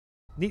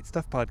Neat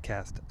Stuff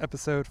Podcast,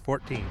 episode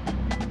 14.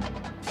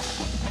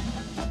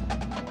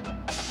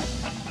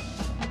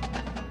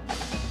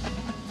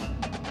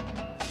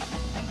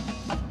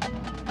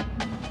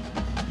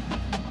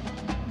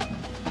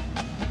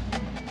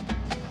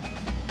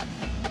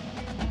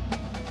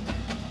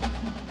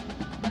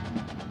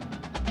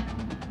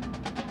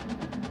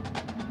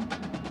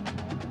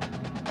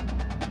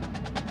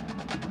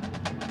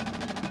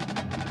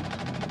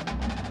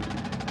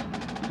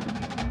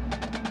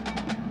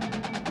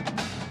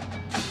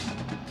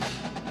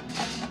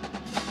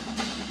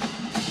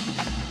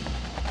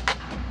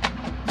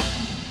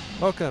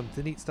 Welcome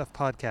to Neat Stuff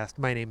Podcast.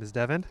 My name is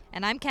Devin.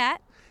 And I'm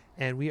Kat.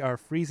 And we are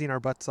freezing our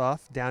butts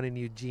off down in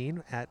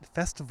Eugene at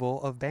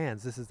Festival of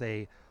Bands. This is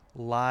a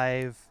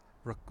live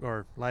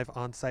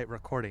on-site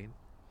recording.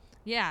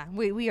 Yeah,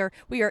 we are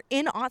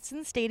in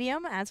Autzen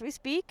Stadium as we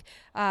speak.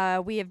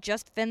 We have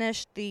just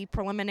finished the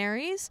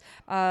preliminaries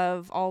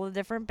of all the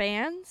different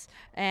bands,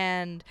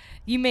 and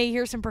you may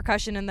hear some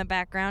percussion in the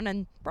background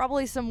and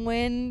probably some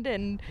wind.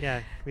 And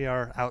yeah, we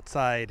are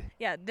outside.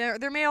 Yeah,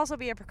 there may also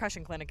be a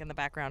percussion clinic in the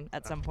background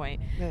at some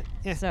point.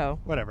 So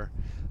whatever.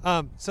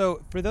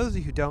 So for those of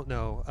you who don't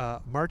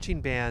know, marching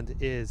band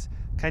is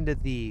kind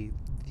of the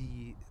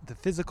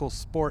physical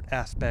sport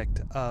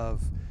aspect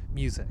of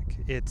music.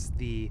 It's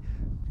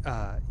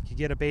you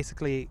get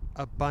basically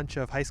a bunch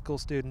of high school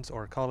students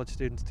or college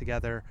students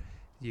together.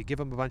 You give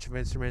them a bunch of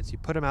instruments, you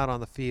put them out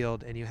on the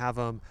field, and you have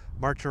them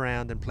march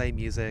around and play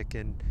music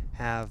and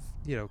have,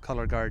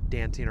 color guard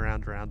dancing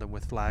around them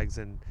with flags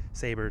and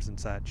sabers and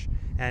such.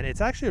 And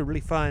it's actually a really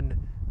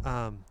fun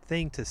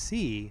thing to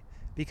see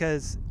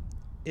because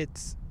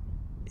it's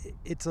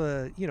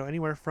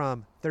anywhere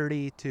from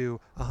 30 to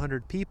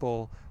 100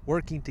 people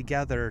working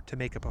together to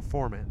make a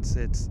performance.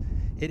 It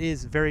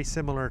is very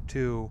similar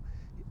to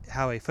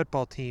how a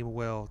football team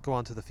will go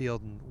onto the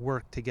field and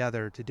work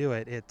together to do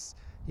it. It's,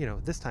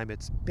 this time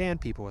it's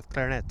band people with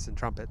clarinets and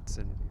trumpets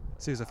and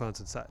sousaphones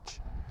and such.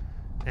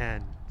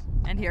 And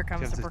here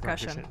comes the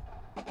percussion.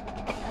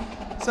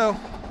 So,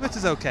 which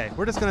is okay.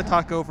 We're just going to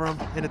talk over them,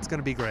 and it's going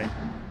to be great.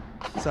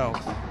 So,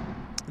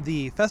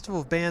 the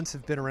Festival of Bands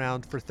have been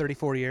around for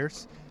 34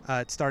 years.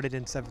 It started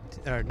in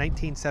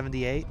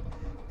 1978,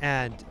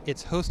 and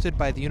it's hosted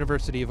by the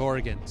University of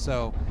Oregon.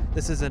 So,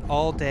 this is an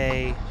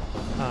all-day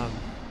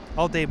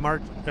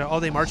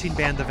marching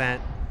band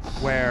event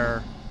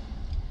where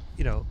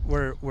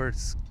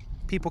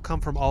people come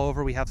from all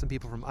over. We have some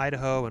people from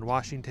Idaho and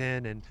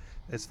Washington and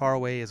as far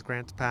away as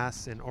Grants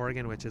Pass in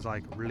Oregon, which is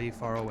like really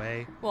far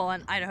away. Well,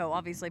 and Idaho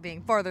obviously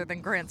being farther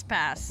than Grants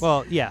Pass.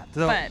 Well, yeah.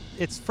 So but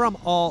it's from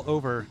all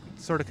over,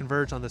 sort of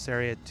converge on this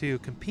area to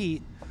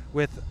compete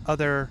with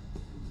other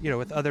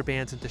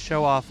bands and to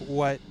show off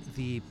what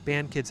the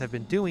band kids have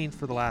been doing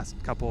for the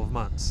last couple of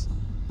months.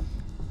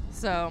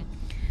 So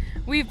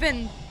we've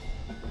been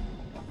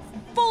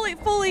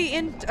fully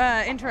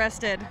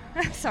interested.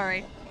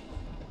 Sorry.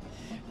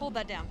 Hold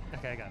that down.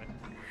 Okay, I got it.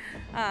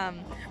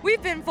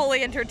 We've been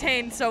fully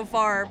entertained so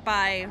far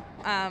by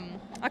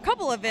a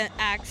couple of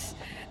acts.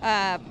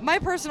 My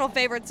personal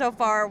favorite so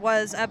far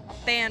was a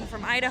band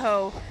from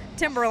Idaho,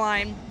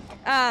 Timberline.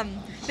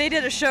 They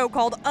did a show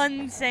called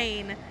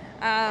Unsane.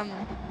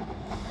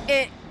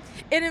 It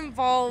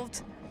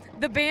involved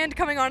the band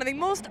coming on in the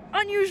most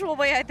unusual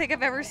way I think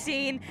I've ever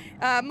seen,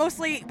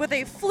 mostly with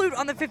a flute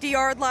on the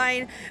 50-yard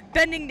line,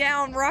 bending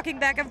down, rocking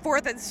back and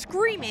forth, and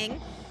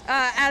screaming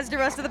as the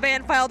rest of the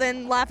band filed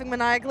in, laughing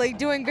maniacally,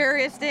 doing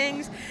various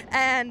things,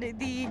 and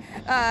the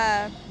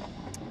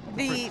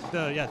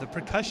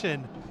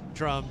percussion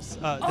drums.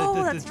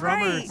 That's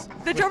drummers.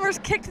 Right. The drummers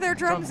kicked their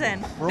drums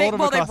in. They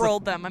rolled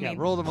them.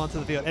 Rolled them onto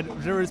the field. And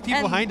there was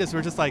people behind us who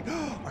were just like,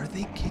 oh, are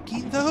they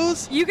kicking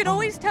those? You can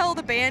always tell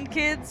the band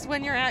kids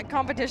when you're at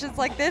competitions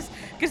like this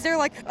because they're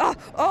like,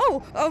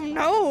 oh,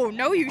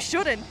 no, you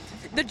shouldn't.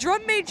 The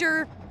drum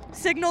major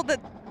signaled that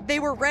they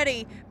were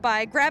ready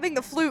by grabbing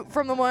the flute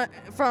from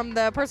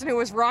the person who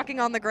was rocking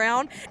on the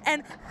ground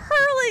and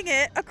hurling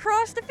it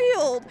across the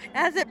field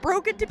as it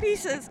broke into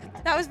pieces.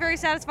 That was very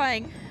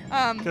satisfying.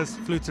 Because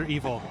flutes are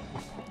evil.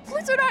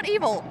 Flutes are not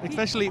evil.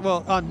 Especially,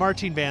 on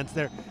marching bands,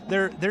 they're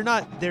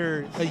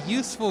a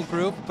useful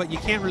group, but you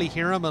can't really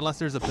hear them unless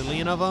there's a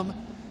billion of them,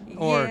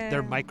 or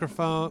their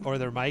microphone, or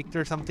they're mic'd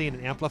or something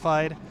and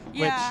amplified.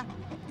 Yeah.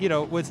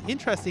 Which, was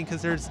interesting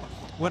because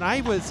when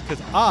I was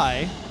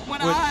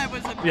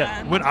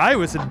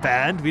in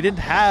band, we didn't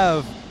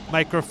have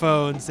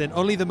microphones, and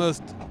only the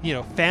most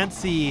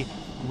fancy,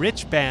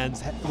 rich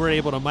bands were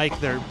able to mic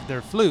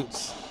their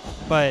flutes.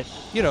 But,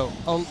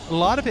 a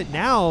lot of it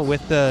now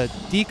with the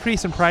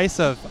decrease in price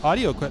of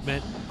audio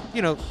equipment,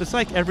 it's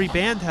like every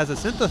band has a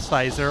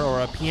synthesizer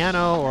or a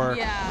piano or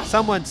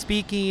someone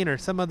speaking or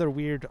some other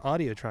weird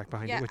audio track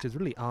behind it, which is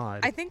really odd.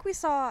 I think we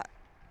saw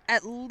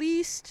at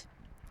least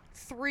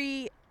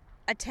 3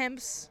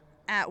 attempts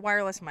at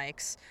wireless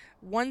mics,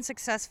 one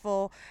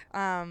successful.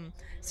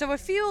 So a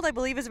field, I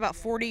believe, is about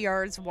 40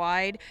 yards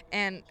wide,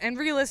 and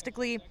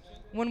realistically,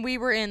 when we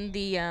were in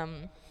the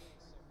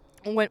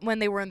when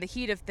they were in the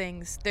heat of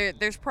things,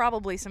 there's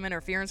probably some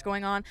interference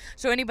going on.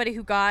 So anybody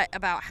who got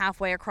about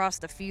halfway across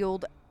the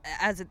field,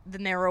 the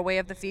narrow way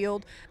of the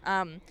field,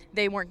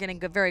 they weren't getting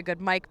very good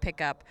mic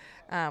pickup,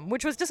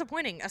 which was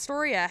disappointing.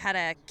 Astoria had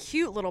a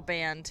cute little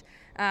band,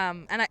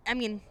 and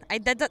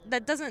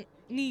that doesn't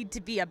need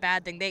to be a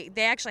bad thing.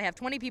 They actually have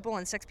 20 people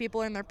and 6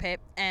 people in their pit,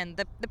 and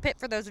the pit,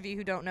 for those of you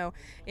who don't know,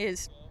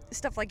 is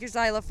stuff like your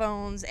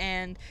xylophones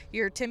and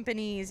your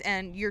timpanis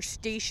and your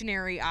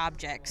stationary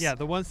objects. Yeah,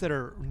 the ones that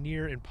are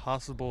near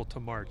impossible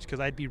to march, because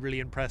I'd be really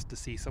impressed to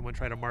see someone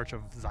try to march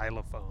a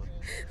xylophone.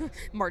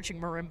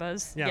 Marching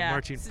marimbas. Yeah,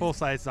 marching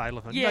full-size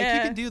xylophone. Yeah. Like, you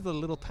can do the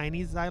little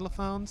tiny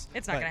xylophones.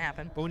 It's not going to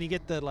happen. But when you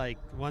get the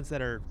ones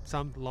that are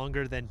some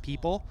longer than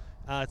people,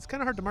 it's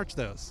kind of hard to march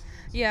those.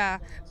 Yeah,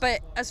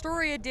 but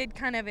Astoria did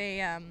kind of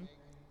a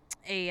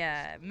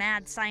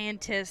mad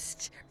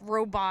scientist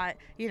robot,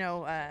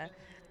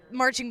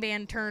 marching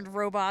band turned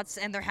robots,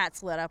 and their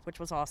hats lit up, which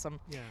was awesome.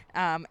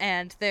 Yeah.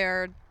 And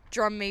their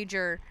drum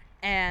major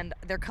and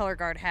their color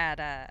guard had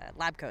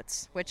lab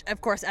coats, which,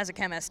 of course, as a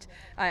chemist,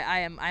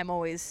 I'm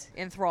always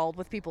enthralled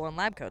with people in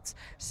lab coats.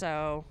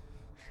 So,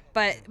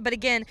 but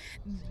again,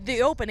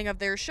 the opening of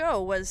their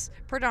show was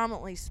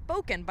predominantly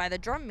spoken by the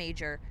drum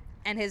major,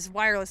 and his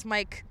wireless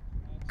mic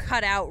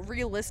cut out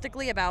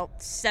realistically about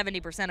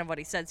 70% of what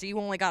he said, so you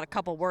only got a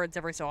couple words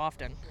every so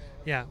often.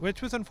 Yeah,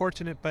 which was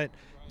unfortunate, but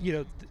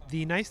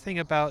the nice thing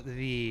about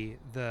the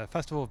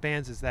Festival of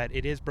Bands is that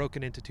it is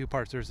broken into 2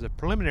 parts. There's the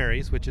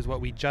preliminaries, which is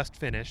what we just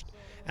finished,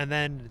 and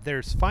then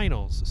there's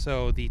finals.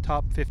 So the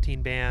top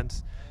 15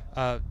 bands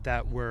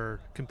that were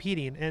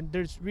competing, and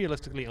there's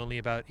realistically only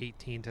about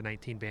 18 to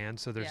 19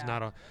 bands, so there's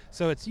not a.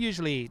 So it's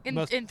usually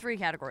in 3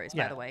 categories,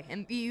 by the way.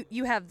 And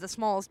you have the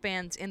smallest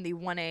bands in the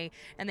 1A,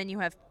 and then you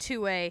have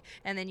 2A,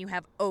 and then you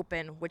have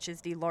Open, which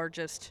is the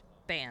largest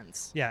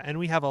bands. Yeah, and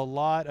we have a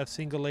lot of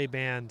single A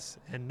bands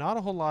and not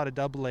a whole lot of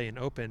double A and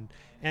Open.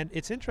 And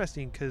it's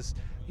interesting because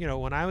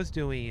when I was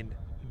doing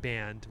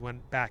band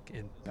back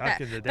in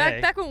the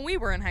day, back when we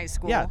were in high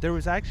school, yeah, there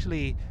was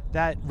actually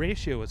that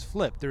ratio was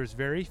flipped. There was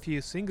very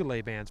few single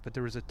A bands, but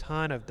there was a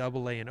ton of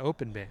double A and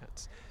Open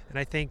bands. And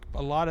I think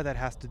a lot of that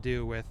has to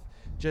do with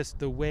just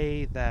the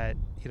way that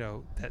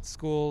that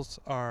schools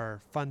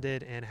are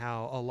funded, and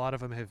how a lot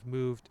of them have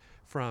moved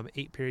from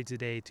 8 periods a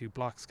day to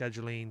block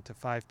scheduling to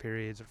 5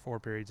 periods or 4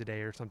 periods a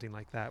day or something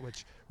like that,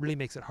 which really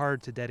makes it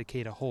hard to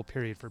dedicate a whole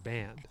period for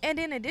band. And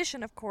in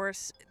addition, of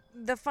course,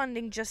 the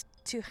funding just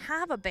to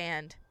have a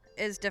band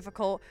is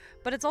difficult,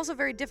 but it's also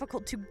very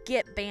difficult to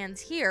get bands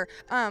here.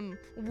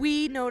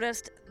 We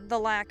noticed the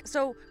lack.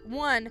 So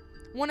one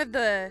of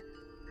the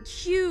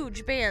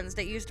huge bands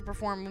that used to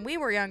perform when we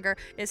were younger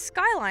is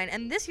Skyline,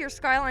 and this year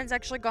Skyline's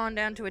actually gone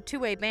down to a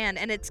 2A band,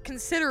 and it's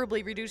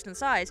considerably reduced in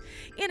size.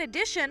 In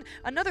addition,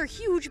 another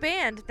huge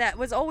band that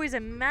was always a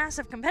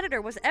massive competitor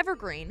was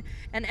Evergreen,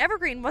 and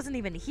Evergreen wasn't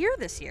even here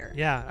this year.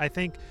 Yeah, I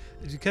think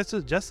because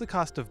just the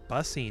cost of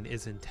busing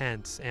is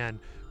intense, and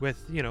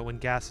with when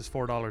gas is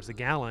 $4 a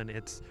gallon,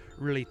 it's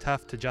really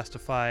tough to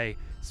justify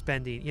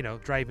spending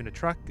driving a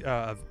truck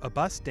a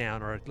bus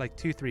down, or like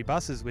 2-3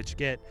 buses, which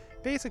get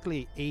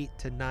basically 8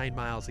 to 9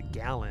 miles a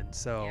gallon.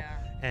 So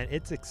and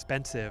it's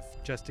expensive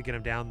just to get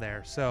them down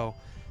there. So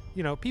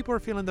people are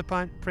feeling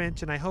the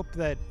pinch, and I hope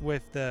that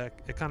with the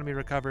economy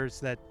recovers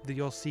that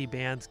you'll see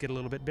bands get a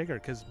little bit bigger,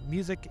 because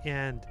music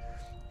and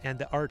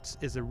the arts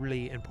is a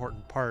really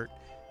important part,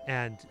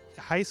 and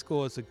high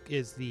school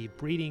is the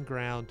breeding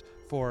ground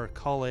for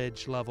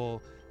college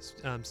level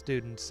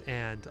students,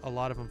 and a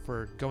lot of them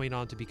for going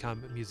on to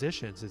become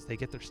musicians as they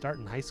get their start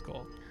in high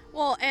school.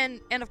 Well,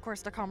 and of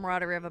course the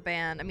camaraderie of a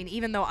band. I mean,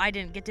 even though I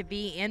didn't get to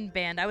be in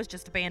band, I was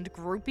just a band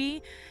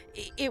groupie,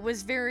 it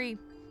was very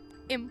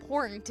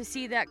important to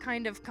see that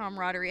kind of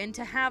camaraderie and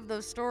to have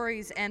those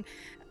stories. And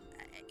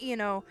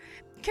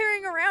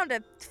carrying around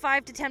a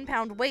 5 to 10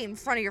 pound weight in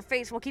front of your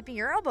face while keeping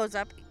your elbows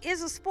up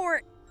is a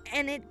sport,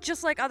 and it,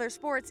 just like other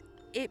sports,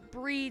 it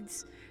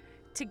breeds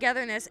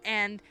togetherness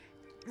and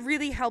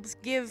really helps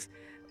give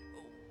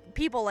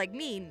people like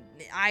me,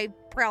 I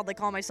proudly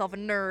call myself a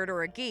nerd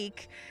or a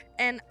geek,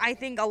 and I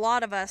think a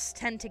lot of us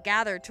tend to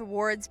gather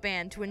towards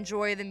band to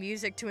enjoy the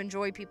music, to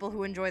enjoy people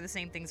who enjoy the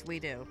same things we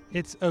do.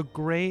 It's a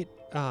great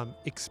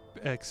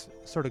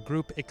sort of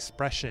group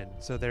expression.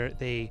 So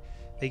they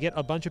get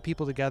a bunch of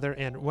people together,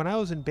 and when I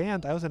was in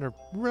band, I was in a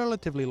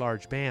relatively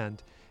large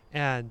band,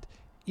 and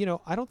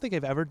I don't think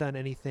I've ever done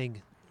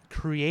anything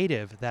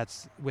creative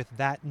that's with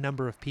that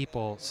number of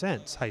people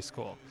since high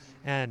school.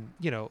 And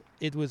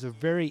it was a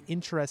very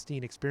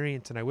interesting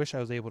experience, and I wish I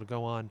was able to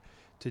go on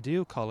to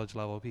do college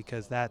level,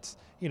 because that's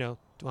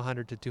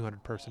 100 to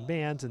 200 person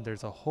bands, and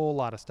there's a whole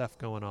lot of stuff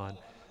going on.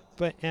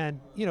 But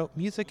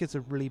music is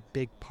a really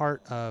big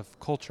part of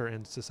culture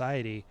and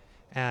society,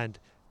 and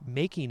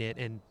making it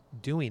and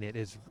doing it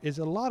is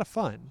a lot of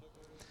fun.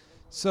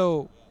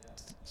 So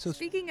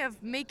speaking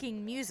of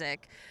making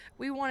music,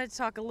 we wanted to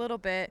talk a little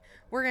bit.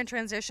 We're going to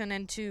transition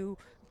into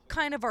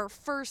kind of our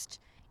first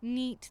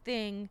neat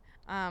thing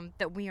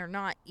that we are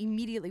not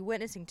immediately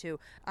witnessing to.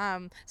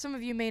 Some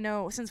of you may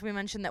know, since we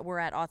mentioned that we're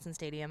at Autzen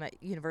Stadium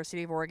at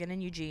University of Oregon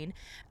in Eugene,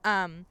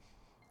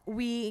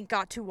 we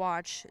got to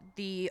watch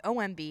the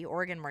OMB,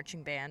 Oregon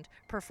Marching Band,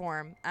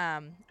 perform.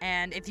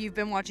 And if you've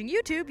been watching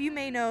YouTube, you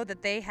may know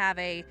that they have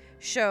a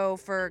show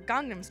for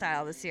Gangnam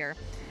Style this year,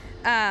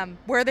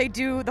 where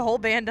the whole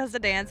band does the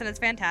dance, and it's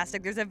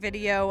fantastic. There's a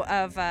video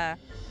of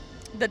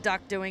the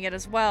duck doing it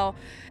as well.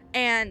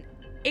 And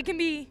it can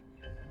be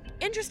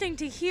interesting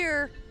to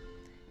hear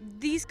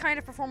these kind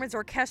of performance,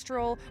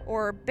 orchestral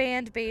or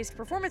band-based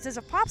performances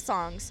of pop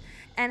songs,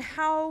 and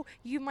how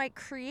you might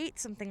create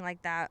something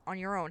like that on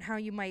your own, how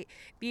you might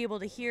be able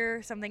to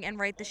hear something and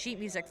write the sheet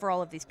music for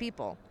all of these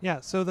people. Yeah,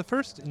 so the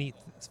first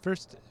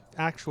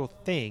actual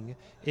thing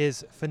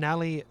is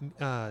Finale,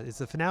 is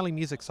the Finale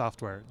music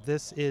software.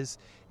 This is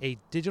a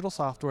digital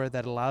software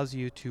that allows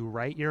you to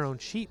write your own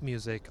sheet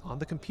music on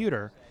the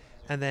computer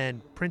and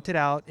then print it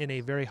out in a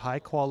very high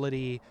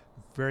quality,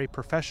 very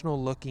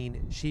professional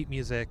looking sheet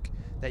music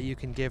that you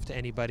can give to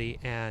anybody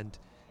and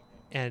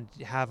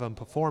have them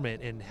perform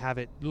it and have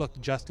it look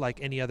just like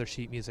any other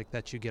sheet music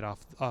that you get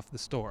off the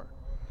store.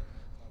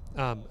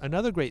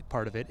 Another great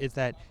part of it is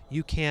that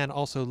you can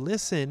also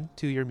listen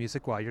to your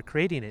music while you're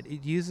creating it.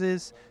 It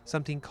uses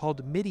something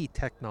called MIDI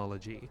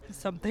technology.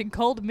 Something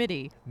called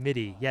MIDI.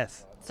 MIDI,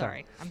 yes.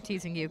 Sorry, I'm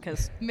teasing you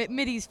because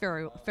MIDI's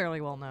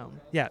fairly well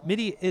known. Yeah,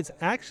 MIDI is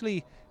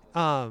actually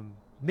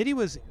MIDI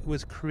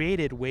was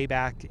created way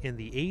back in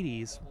the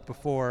 80s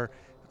before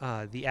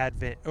the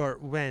advent, or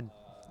when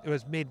it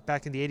was made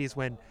back in the 80s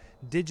when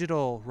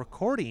digital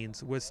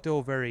recordings was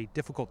still very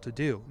difficult to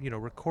do.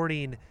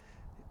 Recording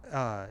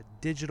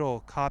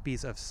digital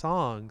copies of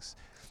songs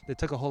that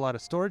took a whole lot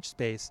of storage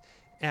space,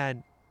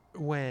 and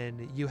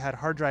when you had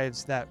hard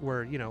drives that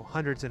were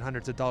hundreds and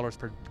hundreds of dollars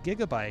per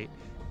gigabyte,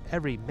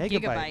 every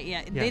megabyte.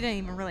 Yeah, they didn't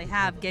even really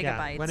have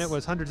gigabytes. Yeah, when it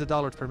was hundreds of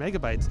dollars per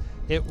megabytes,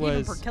 it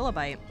was even per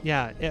kilobyte.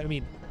 Yeah, I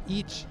mean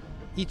each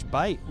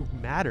byte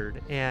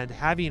mattered, and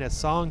having a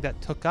song that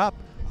took up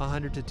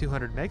 100 to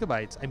 200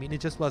 megabytes, I mean, it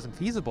just wasn't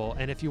feasible.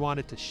 And if you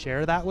wanted to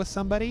share that with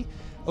somebody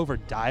over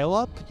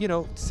dial-up,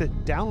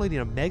 downloading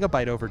a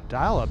megabyte over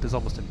dial-up is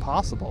almost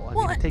impossible. I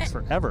mean, it takes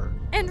forever.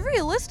 And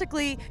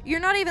realistically, you're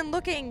not even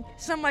looking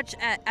so much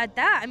at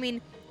that. I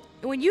mean,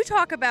 when you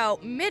talk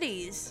about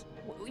MIDIs,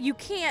 you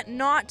can't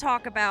not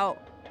talk about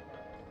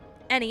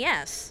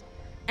NES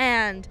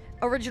and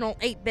original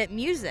 8-bit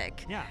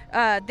music.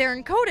 Yeah.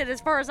 They're encoded,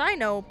 as far as I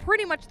know,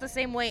 pretty much the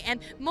same way, and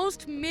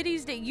most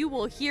MIDIs that you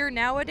will hear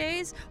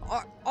nowadays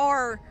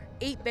are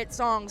 8-bit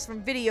songs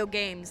from video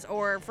games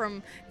or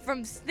from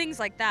things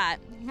like that,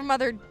 from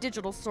other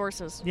digital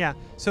sources. Yeah,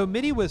 so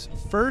MIDI was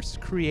first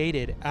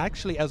created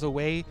actually as a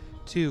way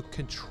to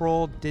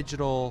control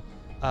digital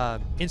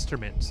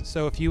instruments.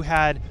 So if you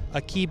had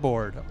a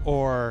keyboard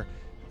or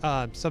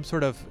some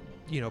sort of,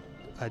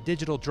 a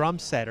digital drum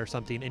set or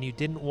something, and you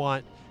didn't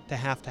want to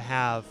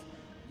have,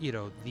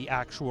 the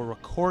actual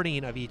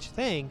recording of each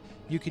thing,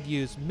 you could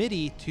use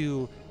MIDI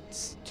to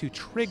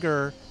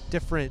trigger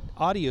different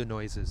audio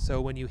noises.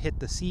 So when you hit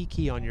the C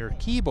key on your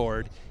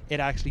keyboard, it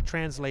actually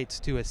translates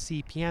to a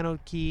C piano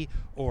key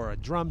or a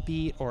drum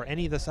beat or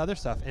any of this other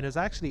stuff. And it's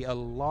actually a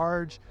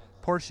large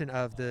portion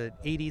of the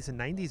 80s and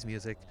 90s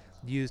music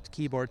used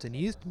keyboards and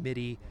used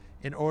MIDI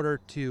in order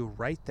to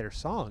write their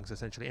songs,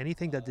 essentially.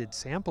 Anything that did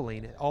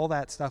sampling, all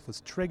that stuff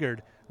was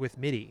triggered with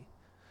MIDI.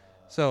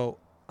 So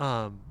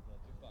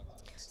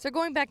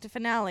going back to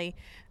Finale,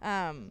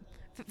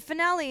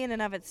 Finale in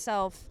and of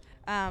itself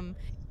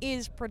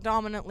is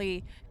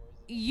predominantly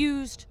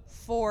used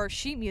for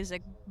sheet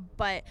music,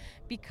 but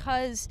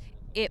because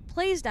it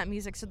plays that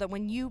music so that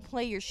when you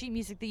play your sheet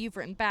music that you've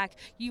written back,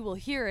 you will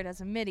hear it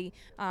as a MIDI.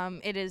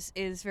 It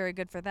is very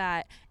good for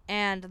that.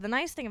 And the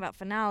nice thing about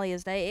Finale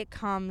is that it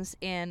comes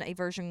in a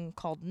version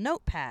called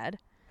Notepad.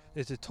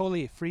 It's a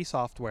totally free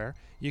software.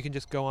 You can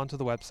just go onto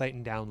the website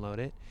and download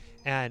it.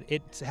 And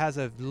it has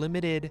a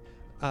limited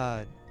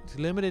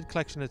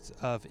collection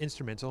of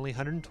instruments, only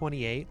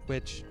 128,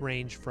 which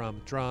range from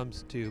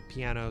drums to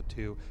piano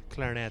to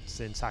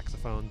clarinets and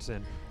saxophones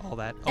and all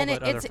that.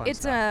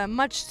 It's a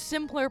much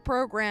simpler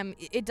program.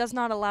 It does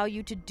not allow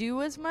you to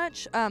do as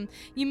much.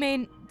 You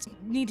may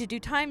need to do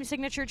time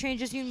signature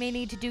changes. You may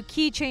need to do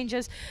key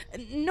changes.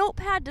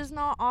 Notepad does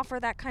not offer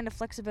that kind of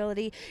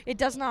flexibility. It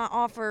does not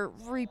offer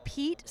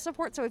repeat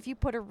support. So if you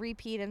put a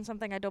repeat in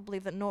something, I don't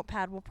believe that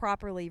Notepad will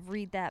properly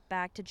read that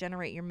back to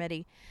generate your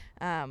MIDI.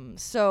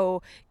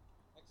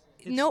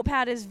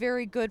 Notepad is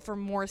very good for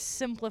more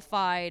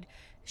simplified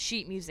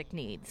sheet music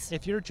needs.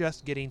 If you're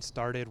just getting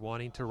started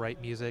wanting to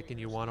write music and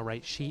you want to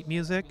write sheet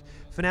music,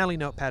 Finale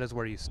Notepad is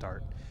where you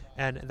start.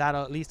 And that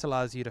at least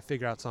allows you to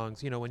figure out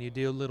songs. When you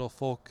do little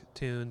folk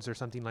tunes or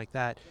something like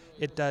that,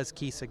 it does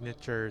key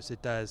signatures,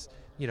 it does,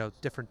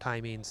 different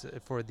timings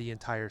for the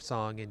entire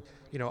song. And,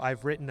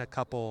 I've written a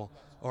couple,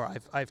 or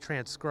I've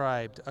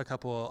transcribed a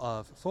couple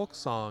of folk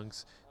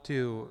songs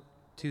to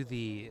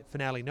the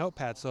Finale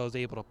Notepad, so I was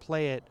able to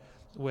play it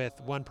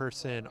with one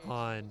person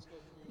on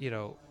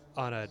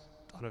a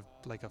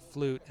like a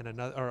flute, and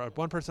another, or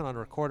one person on a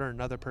recorder,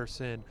 another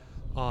person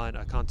on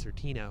a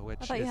concertina. Which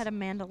I thought you is, had a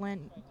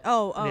mandolin.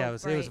 Oh, yeah, it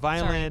was right.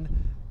 violin, Sorry.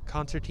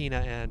 concertina,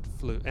 and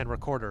flute and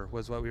recorder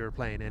was what we were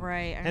playing. And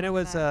Right. and it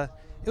was a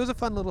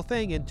fun little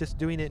thing, and just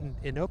doing it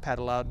in Notepad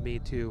allowed me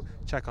to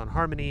check on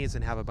harmonies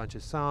and have a bunch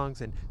of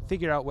songs and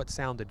figure out what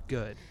sounded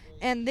good.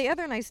 And the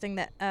other nice thing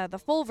that the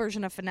full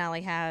version of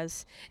Finale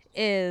has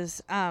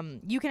is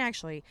you can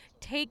actually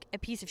take a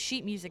piece of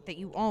sheet music that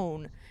you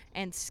own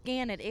and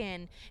scan it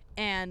in.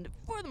 And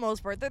for the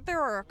most part,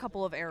 there are a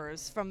couple of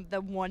errors from the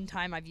one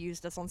time I've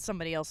used this on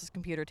somebody else's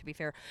computer, to be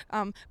fair.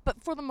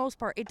 But for the most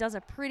part, it does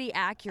a pretty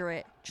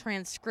accurate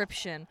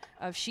transcription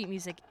of sheet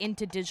music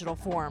into digital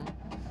form.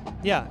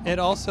 Yeah, it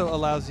also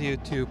allows you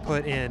to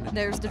put in...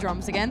 There's the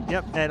drums again.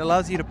 Yep, it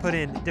allows you to put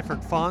in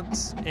different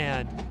fonts,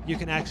 and you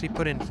can actually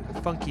put in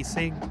funky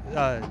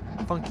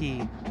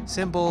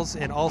symbols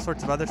and all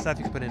sorts of other stuff.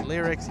 You can put in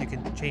lyrics, you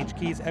can change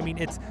keys. I mean,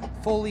 it's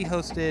fully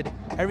hosted,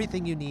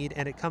 everything you need,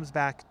 and it comes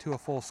back to a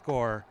full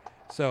score.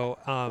 So,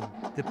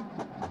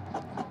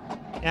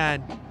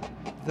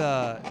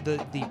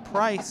 the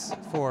price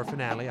for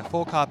Finale, a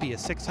full copy,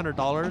 is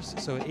 $600,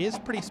 so it is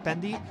pretty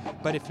spendy,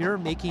 but if you're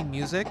making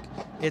music,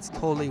 it's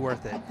totally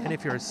worth it. And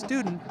if you're a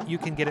student, you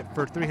can get it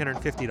for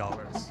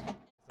 $350.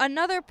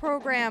 Another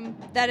program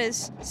that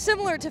is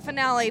similar to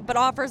Finale but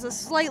offers a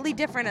slightly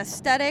different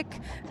aesthetic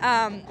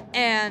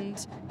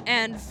and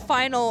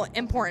final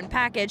important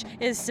package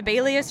is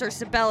Sibelius or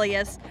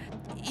Sibelius.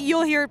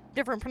 You'll hear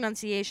different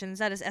pronunciations.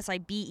 That is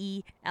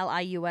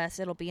Sibelius.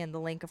 It'll be in the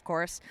link, of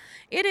course.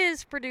 It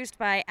is produced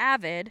by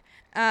Avid.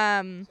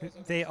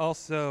 They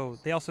also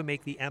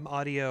make the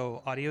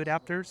M-Audio audio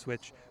adapters,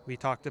 which we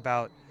talked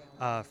about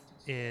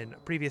in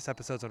previous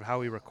episodes on how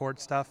we record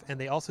stuff. And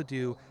they also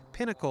do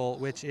Pinnacle,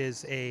 which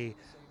is a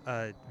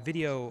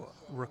video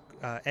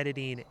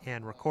editing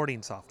and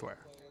recording software.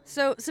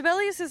 So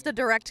Sibelius is the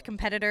direct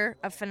competitor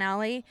of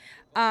Finale.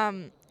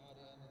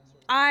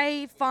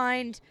 I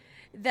find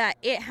that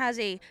it has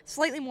a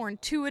slightly more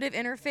intuitive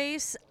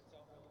interface.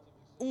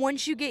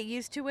 Once you get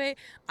used to it,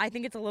 I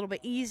think it's a little bit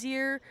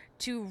easier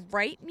to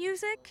write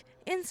music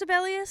in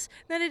Sibelius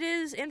than it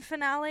is in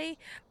Finale.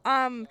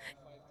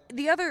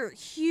 The other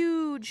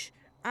huge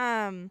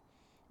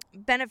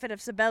benefit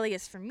of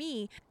Sibelius for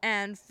me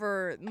and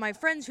for my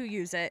friends who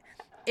use it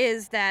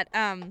is that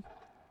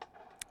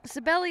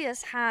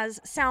Sibelius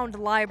has sound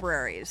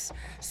libraries,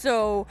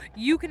 so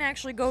you can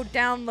actually go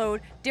download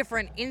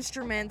different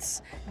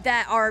instruments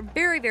that are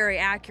very, very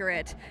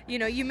accurate. You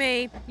know, you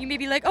may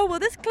be like, oh well,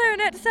 this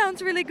clarinet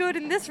sounds really good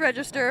in this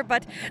register,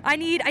 but I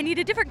need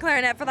a different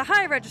clarinet for the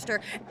high register,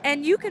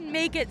 and you can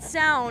make it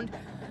sound,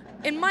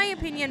 in my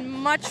opinion,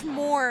 much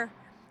more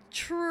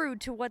true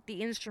to what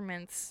the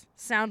instruments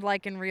sound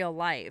like in real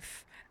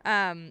life.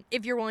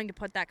 If you're willing to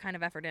put that kind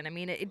of effort in. I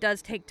mean, it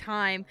does take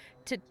time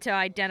to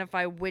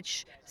identify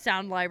which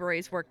sound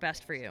libraries work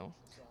best for you.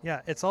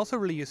 Yeah, it's also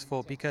really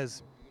useful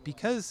because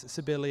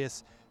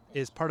Sibelius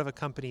is part of a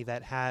company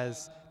that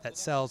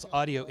sells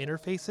audio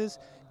interfaces.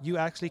 You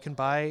actually can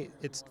buy,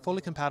 it's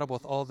fully compatible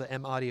with all the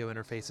M-Audio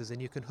interfaces,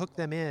 and you can hook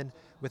them in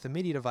with a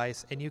MIDI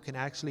device, and you can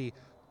actually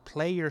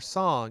play your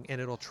song,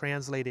 and it'll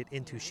translate it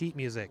into sheet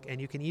music,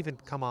 and you can even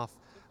come off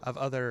of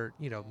other,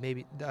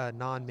 maybe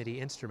non-MIDI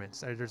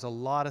instruments. There's a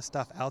lot of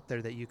stuff out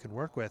there that you can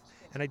work with,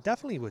 and I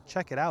definitely would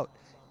check it out.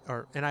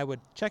 I would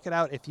check it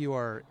out if you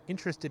are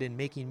interested in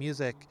making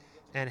music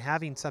and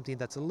having something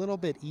that's a little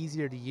bit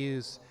easier to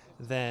use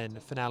than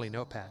Finale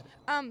Notepad.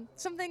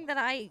 Something that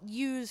I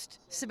used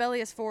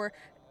Sibelius for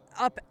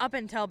up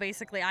until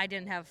basically I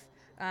didn't have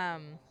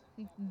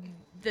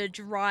the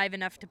drive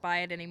enough to buy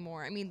it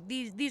anymore. I mean,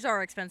 these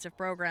are expensive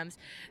programs,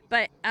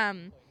 but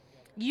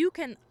you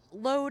can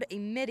load a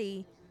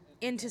MIDI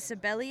into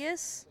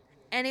Sibelius,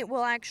 and it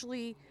will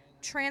actually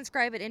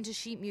transcribe it into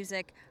sheet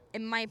music.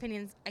 In my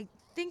opinion, I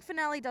think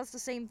Finale does the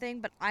same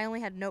thing, but I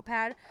only had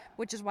Notepad,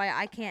 which is why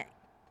I can't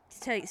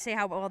say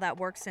how well that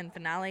works in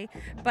Finale.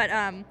 But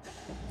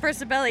for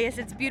Sibelius,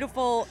 it's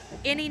beautiful.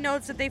 Any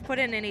notes that they've put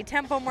in, any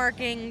tempo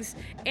markings,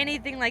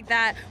 anything like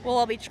that will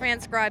all be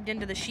transcribed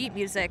into the sheet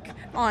music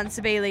on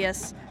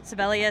Sibelius,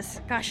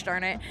 gosh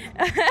darn it.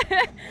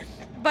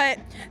 But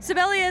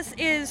Sibelius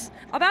is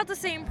about the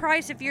same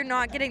price if you're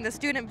not getting the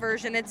student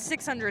version. It's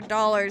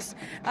 $600,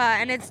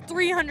 and it's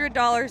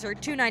 $300 or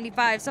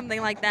 $295,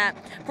 something like that,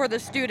 for the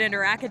student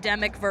or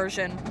academic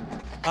version.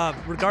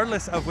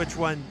 Regardless of which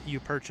one you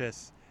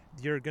purchase,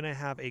 you're going to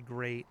have a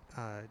great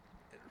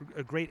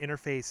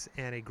interface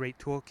and a great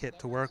toolkit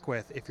to work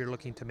with if you're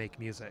looking to make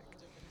music.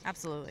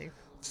 Absolutely.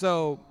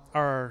 So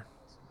our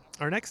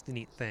next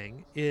neat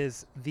thing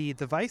is the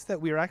device that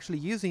we are actually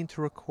using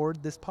to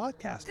record this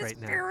podcast right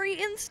now. It's very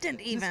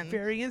instant, even. It's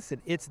very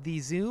instant. It's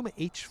the Zoom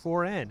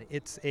H4n.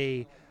 It's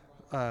a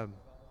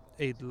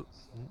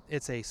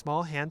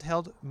small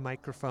handheld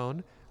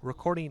microphone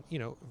recording,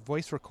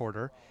 voice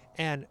recorder,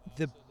 and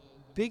the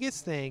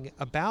biggest thing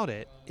about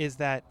it is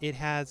that it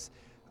has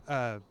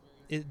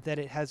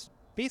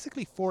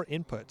basically 4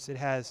 inputs. It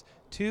has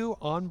 2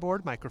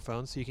 onboard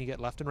microphones, so you can get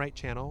left and right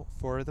channel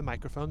for the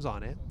microphones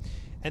on it.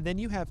 And then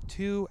you have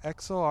two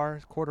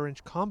XLR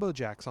quarter-inch combo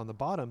jacks on the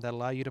bottom that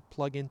allow you to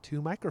plug in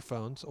two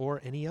microphones or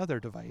any other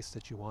device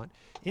that you want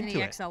into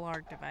Any it.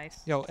 XLR device.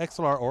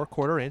 XLR or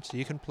quarter-inch, so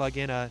you can plug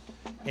in a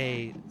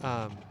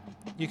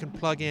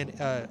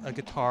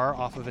guitar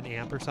off of an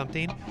amp or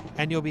something,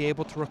 and you'll be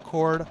able to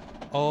record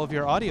all of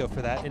your audio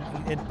for that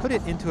and put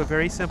it into a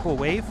very simple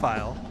WAV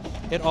file.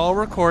 It all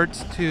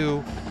records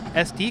to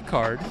SD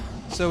card,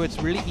 so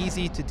it's really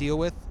easy to deal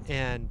with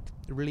and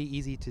really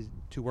easy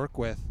to work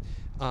with.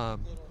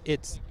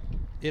 It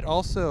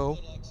also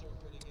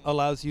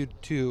allows you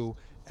to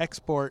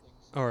export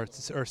or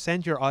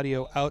send your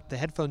audio out the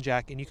headphone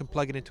jack, and you can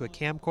plug it into a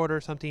camcorder or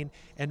something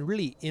and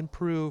really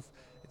improve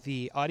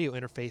the audio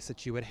interface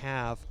that you would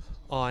have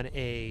on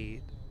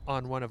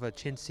one of a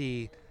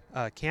Chintzy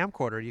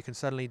camcorder. You can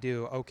suddenly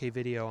do OK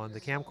video on the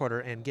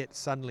camcorder and get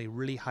suddenly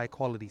really high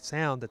quality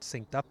sound that's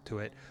synced up to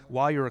it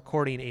while you're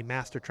recording a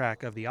master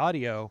track of the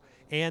audio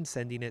and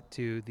sending it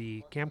to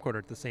the camcorder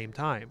at the same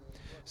time.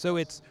 So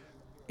it's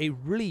a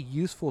really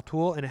useful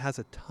tool, and it has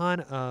a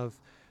ton of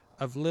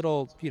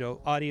little,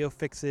 audio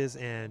fixes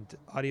and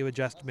audio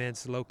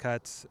adjustments, low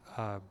cuts,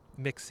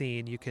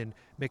 mixing. You can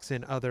mix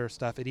in other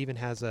stuff. It even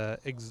has an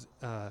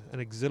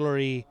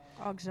auxiliary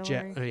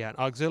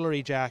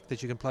jack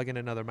that you can plug in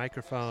another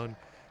microphone.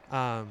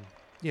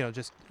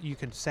 You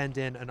can send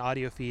in an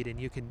audio feed, and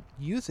you can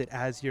use it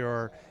as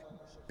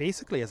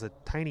basically as a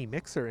tiny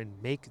mixer and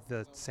make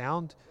the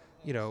sound,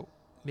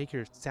 make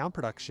your sound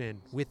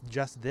production with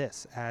just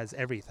this as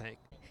everything.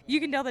 You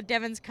can tell that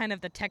Devin's kind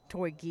of the tech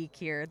toy geek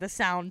here, the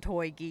sound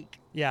toy geek.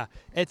 Yeah,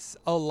 it's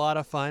a lot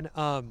of fun.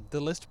 The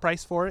list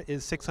price for it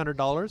is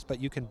 $600, but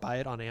you can buy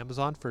it on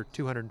Amazon for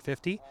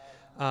 $250.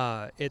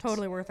 It's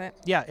totally worth it.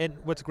 Yeah, and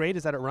what's great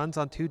is that it runs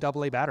on 2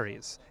 AA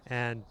batteries,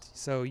 and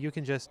so you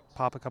can just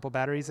pop a couple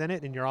batteries in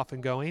it, and you're off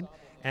and going,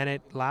 and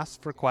it lasts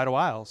for quite a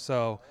while.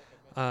 So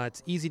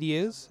it's easy to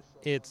use.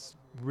 It's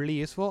really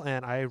useful,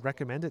 and I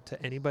recommend it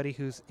to anybody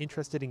who's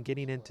interested in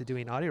getting into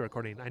doing audio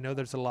recording. I know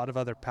there's a lot of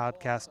other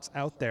podcasts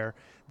out there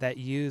that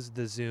use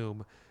the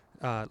Zoom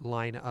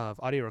line of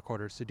audio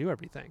recorders to do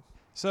everything.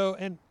 So,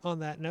 and on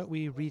that note,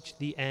 we reached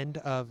the end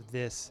of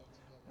this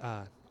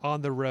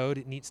On the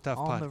Road Neat Stuff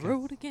podcast. On the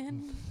road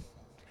again.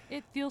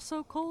 It feels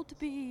so cold to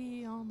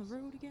be on the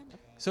road again.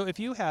 So if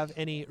you have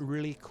any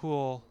really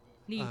cool...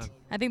 Neat.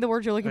 I think the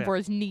word you're looking for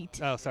is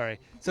neat. Oh, sorry.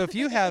 So if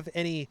you have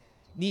any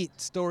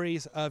neat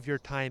stories of your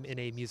time in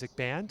a music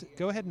band,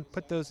 go ahead and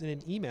put those in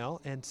an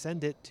email and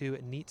send it to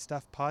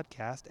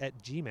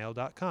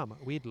neatstuffpodcast@gmail.com.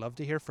 We'd love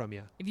to hear from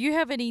you. If you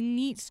have any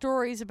neat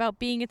stories about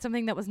being in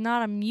something that was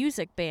not a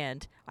music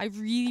band, I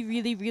really,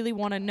 really, really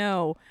want to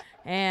know.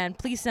 And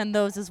please send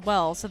those as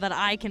well so that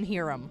I can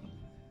hear them.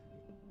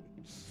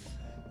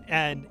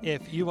 And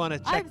if you want to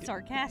check... I'm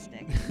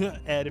sarcastic.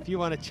 And if you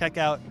want to check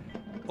out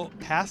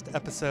past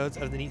episodes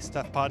of the Neat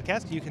Stuff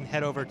Podcast, you can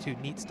head over to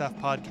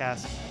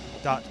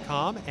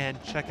neatstuffpodcast.com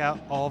and check out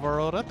all of our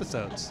old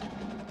episodes.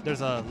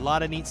 There's a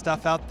lot of neat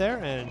stuff out there,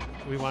 and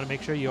we want to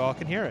make sure you all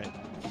can hear it.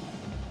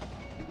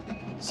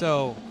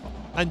 So,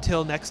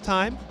 until next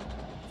time,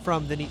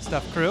 from the Neat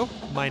Stuff crew,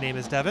 my name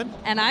is Devin.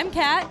 And I'm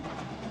Kat.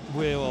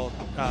 We'll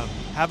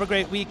have a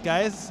great week,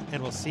 guys,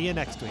 and we'll see you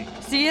next week.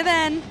 See you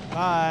then.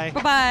 Bye.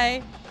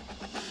 Bye-bye.